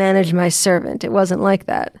 how to manage my servant. It wasn't like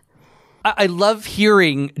that. I love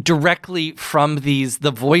hearing directly from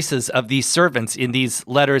the voices of these servants in these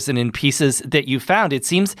letters and in pieces that you found. It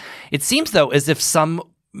seems though as if some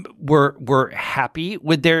were happy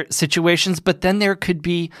with their situations, but then there could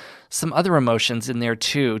be some other emotions in there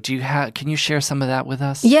too. Can you share some of that with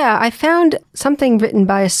us? Yeah, I found something written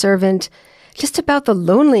by a servant just about the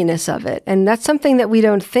loneliness of it. And that's something that we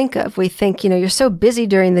don't think of. We think, you're so busy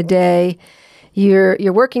during the day, you're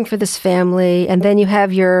working for this family, and then you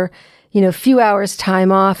have your, few hours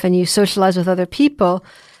time off and you socialize with other people.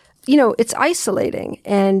 It's isolating.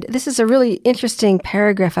 And this is a really interesting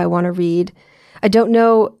paragraph I want to read. I don't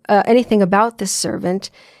know anything about this servant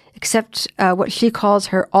except what she calls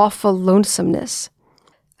her awful lonesomeness.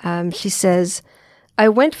 She says, I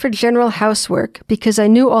went for general housework because I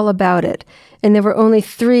knew all about it, and there were only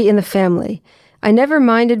 3 in the family. I never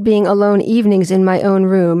minded being alone evenings in my own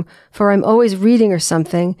room, for I'm always reading or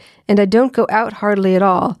something, and I don't go out hardly at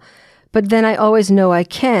all. But then I always know I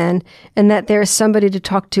can, and that there is somebody to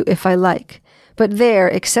talk to if I like. But there,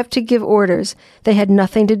 except to give orders, they had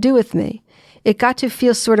nothing to do with me. It got to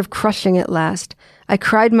feel sort of crushing at last. I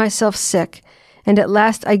cried myself sick, and at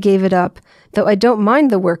last I gave it up, though I don't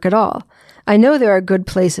mind the work at all. I know there are good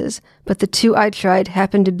places, but the 2 I tried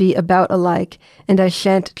happened to be about alike, and I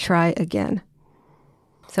shan't try again.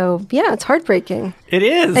 So, yeah, it's heartbreaking. It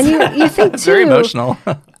is. And you think, it's too, very emotional.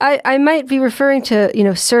 I might be referring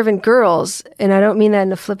to, servant girls, and I don't mean that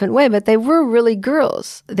in a flippant way, but they were really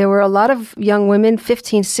girls. There were a lot of young women,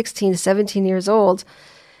 15, 16, 17 years old.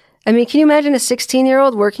 I mean, can you imagine a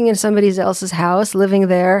 16-year-old working in somebody else's house, living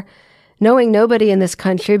there, knowing nobody in this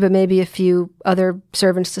country, but maybe a few other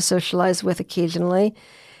servants to socialize with occasionally?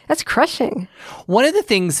 That's crushing. One of the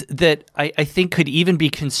things that I think could even be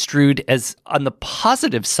construed as on the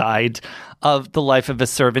positive side of the life of a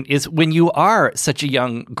servant is when you are such a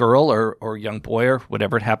young girl or young boy or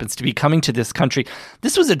whatever it happens to be coming to this country.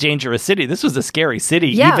 This was a dangerous city. This was a scary city.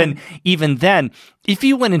 Yeah. Even then, if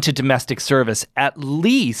you went into domestic service, at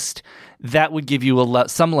least that would give you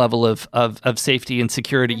some level of safety and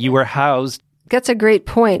security. You were housed. That's a great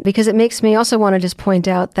point, because it makes me also want to just point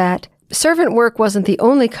out that servant work wasn't the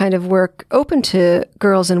only kind of work open to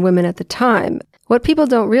girls and women at the time. What people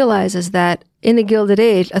don't realize is that in the Gilded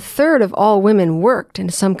Age, 1/3 of all women worked in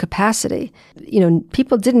some capacity.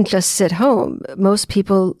 People didn't just sit home. Most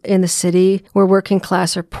people in the city were working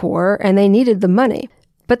class or poor, and they needed the money.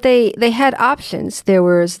 But they had options. There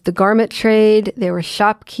was the garment trade, there were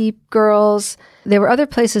shopkeep girls, There were other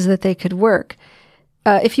places that they could work.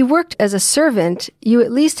 If you worked as a servant, you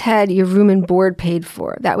at least had your room and board paid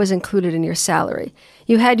for. That was included in your salary.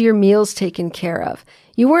 You had your meals taken care of.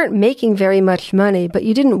 You weren't making very much money, but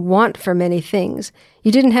you didn't want for many things.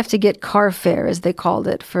 You didn't have to get car fare, as they called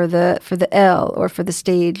it, for the L or for the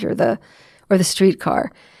stage or the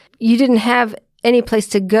streetcar. You didn't have any place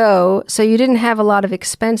to go, so you didn't have a lot of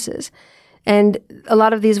expenses. And a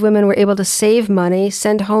lot of these women were able to save money,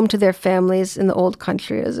 send home to their families in the old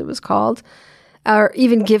country, as it was called, or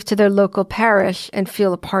even give to their local parish and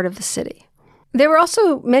feel a part of the city. There were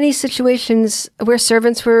also many situations where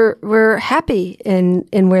servants were happy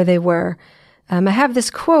in where they were. I have this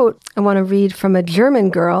quote I want to read from a German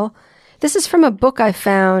girl. This is from a book I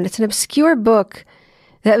found. It's an obscure book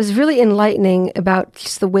that was really enlightening about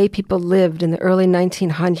just the way people lived in the early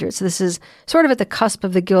 1900s. So this is sort of at the cusp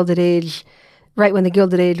of the Gilded Age, right when the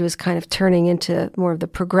Gilded Age was kind of turning into more of the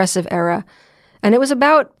progressive era. And it was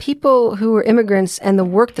about people who were immigrants and the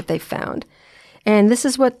work that they found. And this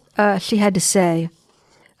is what she had to say.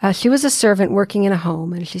 She was a servant working in a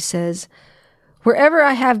home, and she says, "Wherever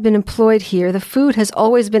I have been employed here, the food has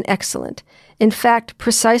always been excellent. In fact,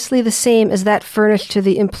 precisely the same as that furnished to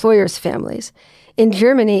the employers' families. In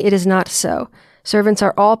Germany, it is not so. Servants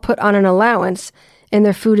are all put on an allowance, and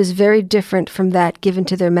their food is very different from that given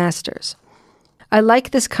to their masters. I like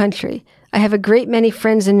this country. I have a great many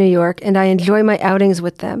friends in New York, and I enjoy my outings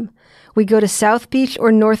with them. We go to South Beach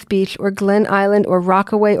or North Beach or Glen Island or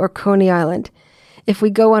Rockaway or Coney Island. If we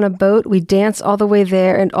go on a boat, we dance all the way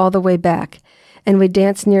there and all the way back, and we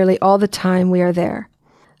dance nearly all the time we are there.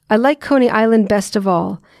 I like Coney Island best of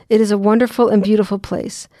all. It is a wonderful and beautiful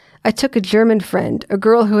place. I took a German friend, a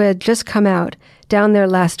girl who had just come out, down there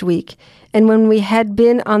last week, and when we had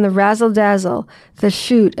been on the razzle-dazzle, the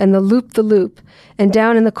chute and the loop, and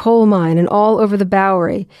down in the coal mine and all over the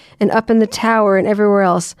Bowery, and up in the tower and everywhere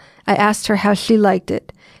else, I asked her how she liked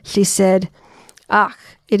it. She said, 'Ach,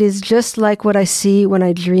 it is just like what I see when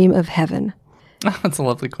I dream of heaven.'" Oh, that's a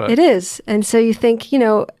lovely quote. It is. And so you think,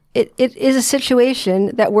 it is a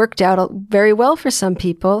situation that worked out very well for some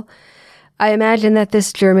people. I imagine that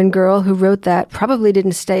this German girl who wrote that probably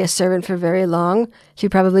didn't stay a servant for very long. She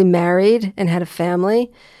probably married and had a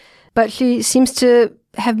family. But she seems to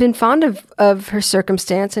have been fond of her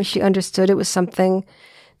circumstance, and she understood it was something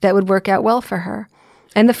that would work out well for her.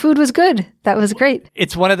 And the food was good. That was great.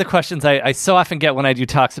 It's one of the questions I so often get when I do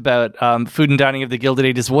talks about food and dining of the Gilded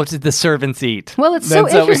Age is, what did the servants eat? Well, it's so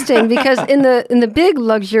interesting because in the big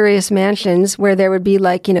luxurious mansions where there would be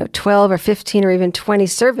 12 or 15 or even 20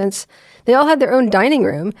 servants, they all had their own dining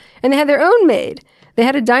room, and they had their own maid. They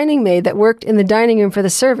had a dining maid that worked in the dining room for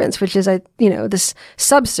the servants, which is, this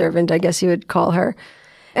sub-servant, I guess you would call her.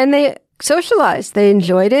 And they socialized. They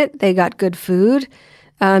enjoyed it. They got good food.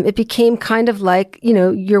 It became kind of like,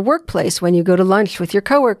 your workplace when you go to lunch with your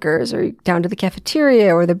coworkers or down to the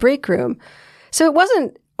cafeteria or the break room. So it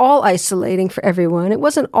wasn't all isolating for everyone. It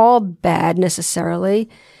wasn't all bad necessarily.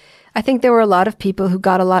 I think there were a lot of people who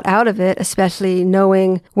got a lot out of it, especially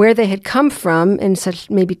knowing where they had come from in such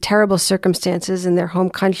maybe terrible circumstances in their home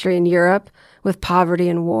country in Europe with poverty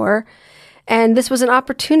and war. And this was an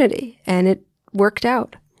opportunity, and it worked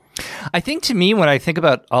out. I think to me, when I think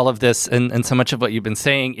about all of this and so much of what you've been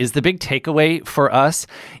saying, is the big takeaway for us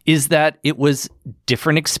is that it was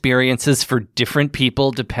different experiences for different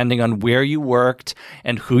people depending on where you worked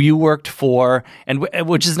and who you worked for, and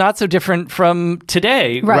which is not so different from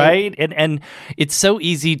today, right? And it's so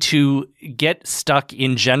easy to get stuck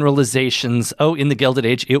in generalizations. Oh, in the Gilded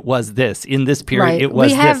Age, it was this. In this period, it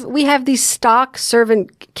was this. We have these stock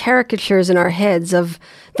servant caricatures in our heads of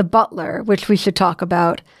the butler, which we should talk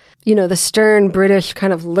about. The stern British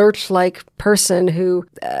kind of lurch-like person who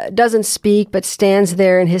doesn't speak but stands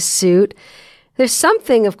there in his suit. There's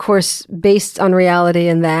something, of course, based on reality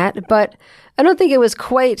in that, but I don't think it was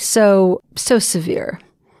quite so severe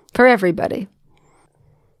for everybody.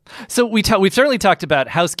 So we've certainly talked about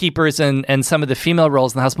housekeepers and some of the female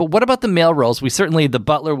roles in the house, but what about the male roles? The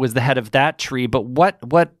butler was the head of that tree, but what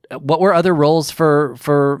were other roles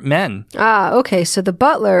for men? Okay. So the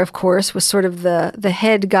butler, of course, was sort of the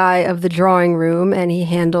head guy of the drawing room, and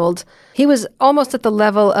he was almost at the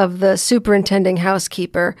level of the superintending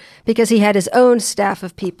housekeeper because he had his own staff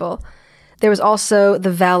of people. There was also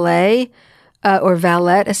the valet, or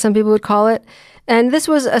valet, as some people would call it. And this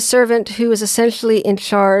was a servant who was essentially in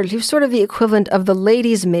charge. He was sort of the equivalent of the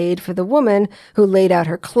lady's maid for the woman, who laid out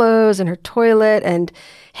her clothes and her toilet and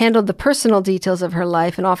handled the personal details of her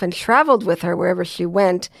life and often traveled with her wherever she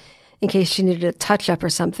went in case she needed a touch-up or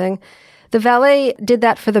something. The valet did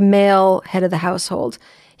that for the male head of the household.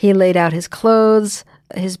 He laid out his clothes,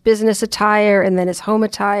 his business attire and then his home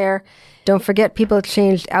attire. Don't forget, people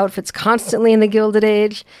changed outfits constantly in the Gilded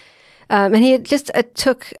Age. And he just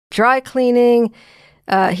took dry cleaning.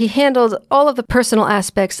 He handled all of the personal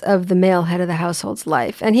aspects of the male head of the household's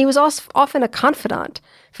life. And he was also often a confidant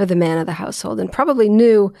for the man of the household and probably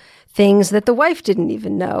knew things that the wife didn't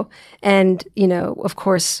even know. And, of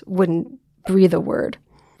course, wouldn't breathe a word.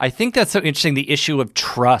 I think that's so interesting, the issue of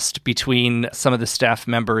trust between some of the staff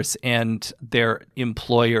members and their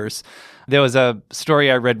employers. There was a story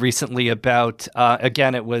I read recently about,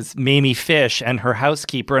 again, it was Mamie Fish and her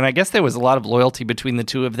housekeeper, and I guess there was a lot of loyalty between the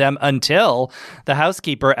two of them until the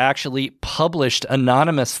housekeeper actually published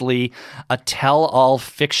anonymously a tell-all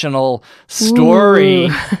fictional story,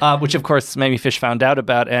 which, of course, Mamie Fish found out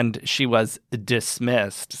about, and she was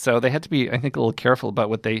dismissed. So they had to be, I think, a little careful about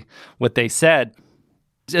what they said.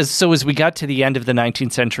 So as we got to the end of the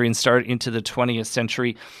 19th century and started into the 20th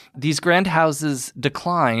century, these grand houses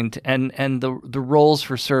declined and the roles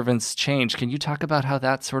for servants changed. Can you talk about how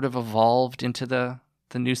that sort of evolved into the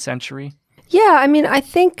new century? Yeah, I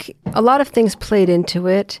think a lot of things played into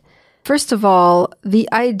it. First of all, the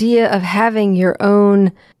idea of having your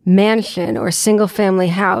own mansion or single-family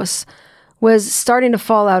house was starting to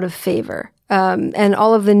fall out of favor. And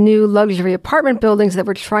all of the new luxury apartment buildings that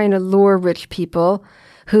were trying to lure rich people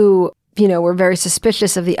who, were very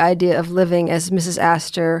suspicious of the idea of living, as Mrs.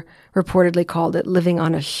 Astor reportedly called it, living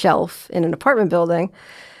on a shelf in an apartment building.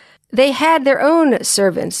 They had their own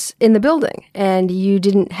servants in the building, and you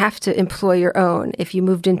didn't have to employ your own. If you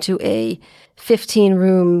moved into a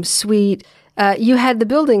 15-room suite, you had the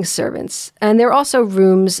building servants. And there are also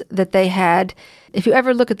rooms that they had. If you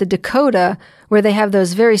ever look at the Dakota, where they have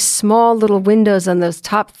those very small little windows on those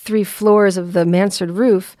top 3 floors of the mansard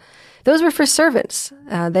roof, those were for servants.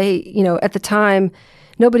 At the time,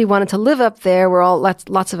 nobody wanted to live up there where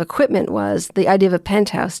lots of equipment was. The idea of a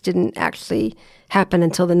penthouse didn't actually happen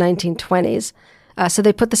until the 1920s. So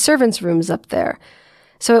they put the servants' rooms up there.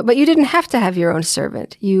 But you didn't have to have your own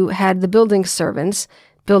servant. You had the building servants.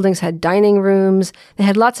 Buildings had dining rooms. They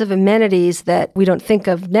had lots of amenities that we don't think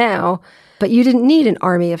of now, but you didn't need an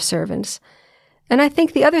army of servants. And I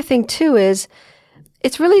think the other thing, too, is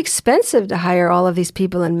it's really expensive to hire all of these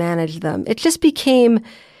people and manage them. It just became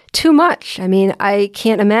too much. I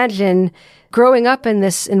can't imagine growing up in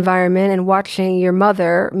this environment and watching your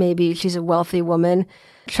mother, maybe she's a wealthy woman,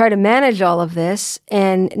 try to manage all of this.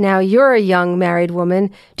 And now you're a young married woman.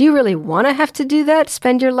 Do you really want to have to do that?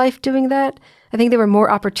 Spend your life doing that? I think there were more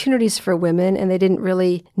opportunities for women, and they didn't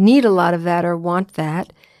really need a lot of that or want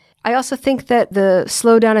that. I also think that the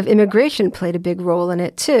slowdown of immigration played a big role in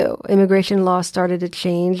it, too. Immigration law started to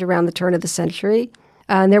change around the turn of the century.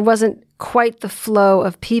 And there wasn't quite the flow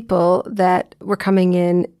of people that were coming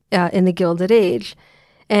in the Gilded Age.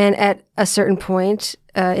 And at a certain point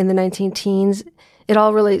in the 19-teens, it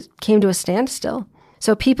all really came to a standstill.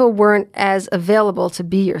 So people weren't as available to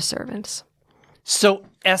be your servants. So,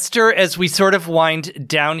 Esther, as we sort of wind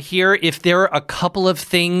down here, if there are a couple of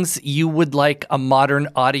things you would like a modern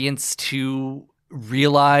audience to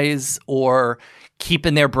realize or keep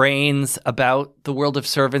in their brains about the world of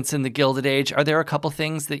servants in the Gilded Age, are there a couple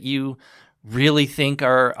things that you really think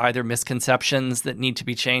are either misconceptions that need to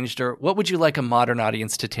be changed, or what would you like a modern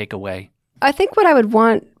audience to take away? I think what I would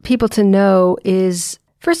want people to know is,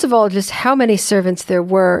 first of all, just how many servants there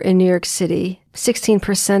were in New York City,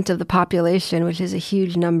 16% of the population, which is a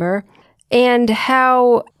huge number, and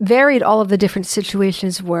how varied all of the different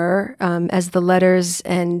situations were, as the letters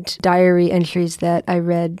and diary entries that I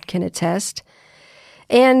read can attest.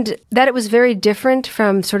 And that it was very different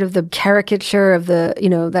from sort of the caricature of the,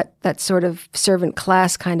 that sort of servant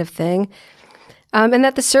class kind of thing. And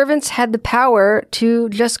that the servants had the power to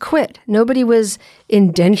just quit. Nobody was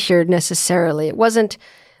indentured necessarily. It wasn't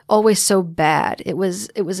always so bad. It was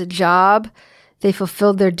a job. They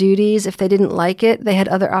fulfilled their duties. If they didn't like it, they had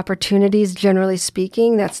other opportunities, generally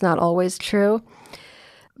speaking. That's not always true.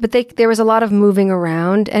 But there was a lot of moving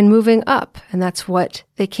around and moving up, and that's what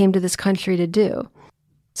they came to this country to do.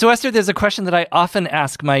 So, Esther, there's a question that I often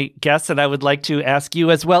ask my guests, and I would like to ask you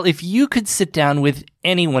as well. If you could sit down with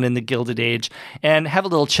anyone in the Gilded Age and have a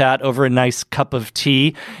little chat over a nice cup of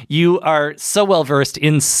tea, you are so well versed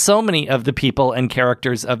in so many of the people and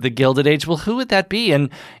characters of the Gilded Age. Well, who would that be, and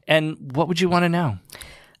what would you want to know?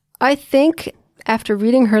 I think, after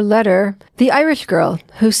reading her letter, the Irish girl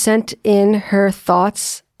who sent in her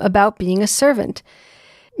thoughts about being a servant.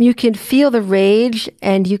 You can feel the rage,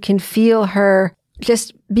 and you can feel her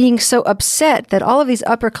just being so upset that all of these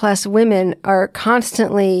upper-class women are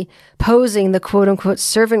constantly posing the quote-unquote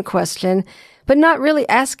servant question, but not really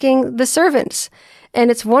asking the servants. And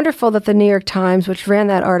it's wonderful that the New York Times, which ran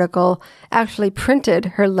that article, actually printed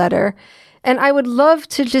her letter. And I would love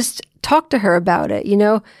to just talk to her about it.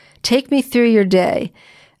 Take me through your day.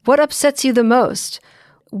 What upsets you the most?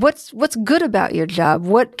 What's good about your job?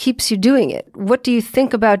 What keeps you doing it? What do you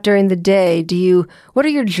think about during the day? What are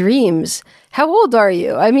your dreams? How old are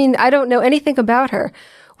you? I mean, I don't know anything about her.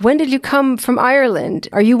 When did you come from Ireland?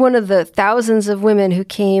 Are you one of the thousands of women who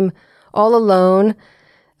came all alone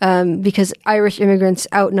because Irish immigrants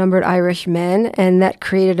outnumbered Irish men, and that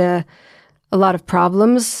created a lot of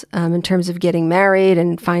problems in terms of getting married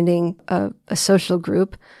and finding a social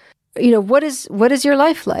group? What is your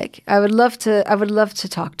life like? I would love to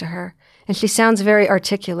talk to her. And she sounds very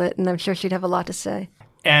articulate, and I'm sure she'd have a lot to say.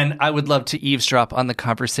 And I would love to eavesdrop on the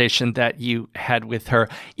conversation that you had with her.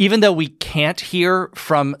 Even though we can't hear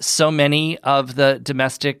from so many of the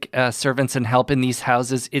domestic servants and help in these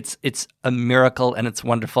houses, it's a miracle, and it's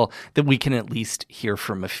wonderful that we can at least hear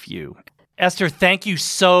from a few. Esther, thank you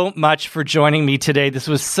so much for joining me today. This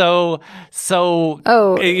was you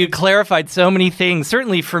clarified so many things,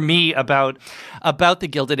 certainly for me, about the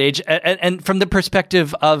Gilded Age and from the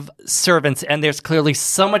perspective of servants. And there's clearly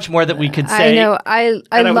so much more that we could say. I know. I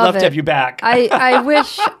would love to have you back. I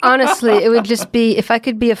wish, honestly, it would just be, if I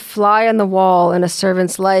could be a fly on the wall in a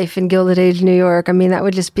servant's life in Gilded Age New York, I mean, that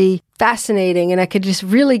would just be fascinating, and I could just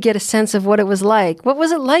really get a sense of what it was like. What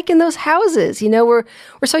was it like in those houses? We're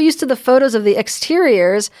so used to the photos of the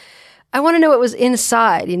exteriors. I want to know what was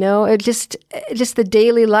inside, it just the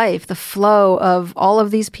daily life, the flow of all of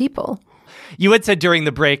these people. You had said during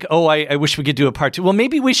the break, I wish we could do a part 2. Well,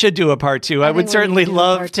 maybe we should do a part 2. I would certainly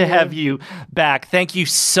love to have you back. Thank you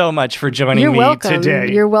so much for joining me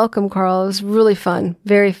today. You're welcome, Carl. It was really fun.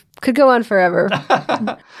 Could go on forever.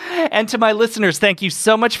 And to my listeners, thank you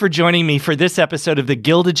so much for joining me for this episode of The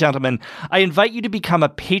Gilded Gentleman. I invite you to become a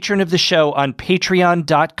patron of the show on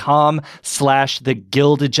patreon.com/The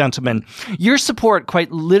Gilded Gentleman. Your support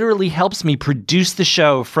quite literally helps me produce the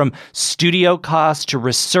show, from studio costs to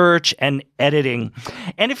research and editing.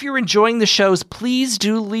 And if you're enjoying the shows, please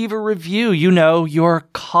do leave a review, your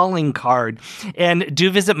calling card. And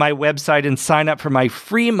do visit my website and sign up for my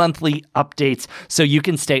free monthly updates so you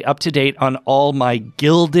can stay up to date on all my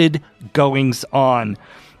Gilded goings on.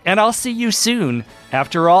 And I'll see you soon.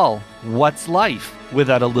 After all, what's life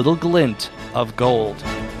without a little glint of gold?